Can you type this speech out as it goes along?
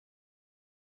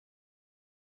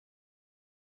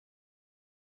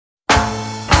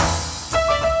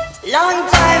Long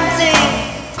time thing,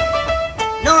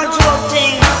 no joke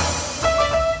thing.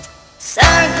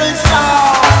 Circle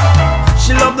song.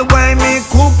 She love the way me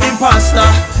cook the pasta.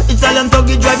 Italian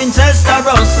tuggy driving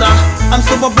Testarossa. I'm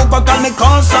super pooper, call me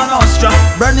Cosa Nostra.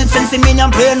 Burning sense in me, I'm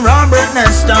playing Robert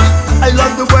Nesta. I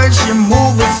love the way she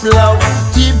move it slow.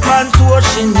 Deep on tour,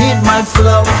 she need my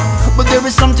flow. But there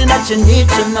is something that you need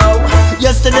to know.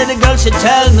 Yesterday the girl, she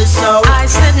tell me so. I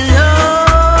said no.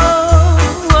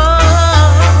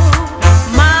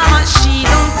 Mama, she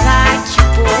don't like you,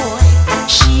 boy.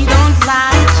 She don't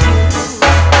like you.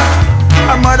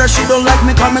 Her mother, she don't like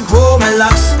me, call me grow me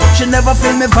locks. She never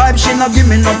feel me vibe, she not give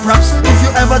me no props. If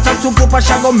you ever talk to Papa,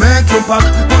 she go make you pack.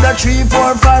 Do that 3,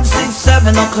 4, 5, 6,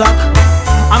 7 o'clock.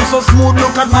 I'm so smooth,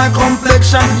 look at my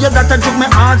complexion. Yeah, that I took my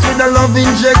heart with a love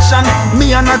injection.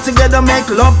 Me and her together make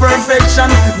love perfection.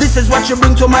 This is what you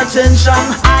bring to my attention.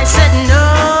 I said no.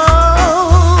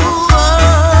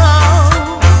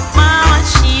 Mama,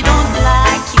 she don't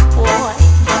like you, boy.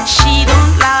 She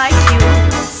don't like you.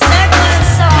 Circle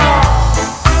song.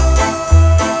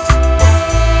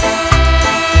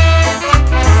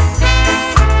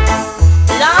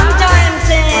 Long time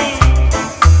thing.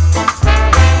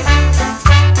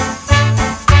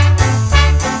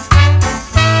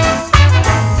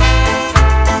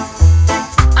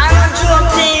 I'm a joke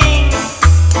thing.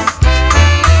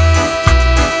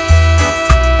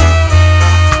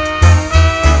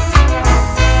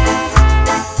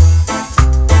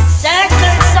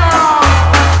 Circle song.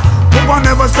 Papa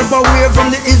never step away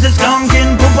from the easy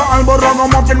skanking. Papa Alborosie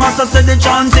muffin master said the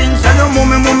chanting. Said the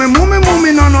mummy,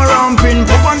 no ramping.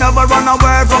 Papa never run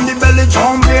away from the belly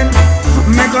jumping.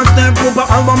 Make a step, Papa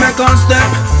Albo make a step.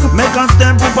 Make a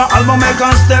step, Papa Albo make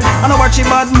a step. I know what she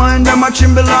bad mind, them a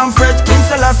tremble and fret. King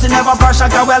Selassie never pass,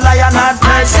 like a well lion at I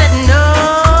night. said no.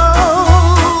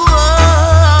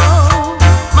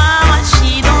 Mama,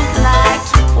 she don't like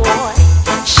you, boy.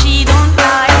 She don't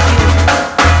like you.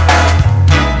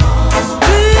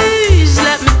 Please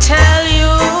let me tell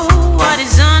you what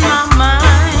is on my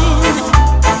mind.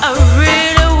 I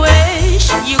really wish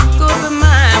you could be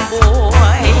my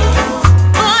boy.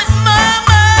 But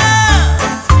mama,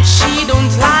 she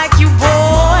don't like you,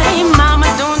 boy. Mama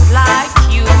don't like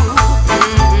you.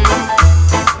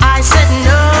 I said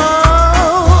no.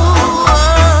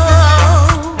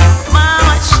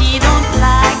 Mama, she don't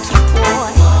like you,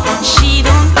 boy. She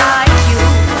don't like you.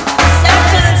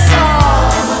 Circle song.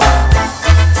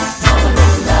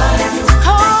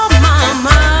 Oh,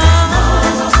 mama.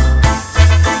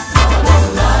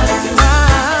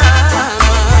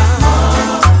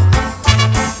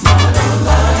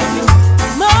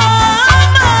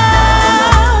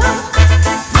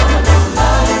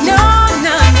 No.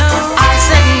 I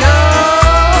said no.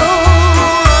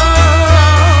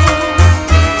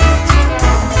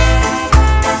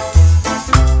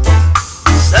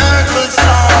 Circle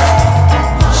song.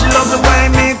 She love the way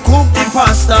me cook the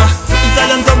pasta.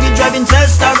 Italian doggy driving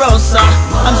Testarossa.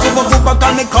 I'm super pooper,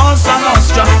 call me Cosa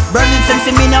Nostra. Burning sense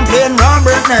in me, I'm playing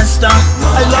Robert Nesta.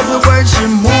 I love the way she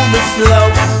move it slow.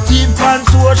 Deep on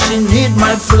tour, she need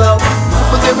my flow.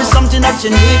 But there is something that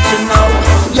you need to know.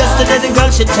 Yesterday the girl,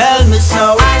 she tell me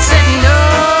so. I said no.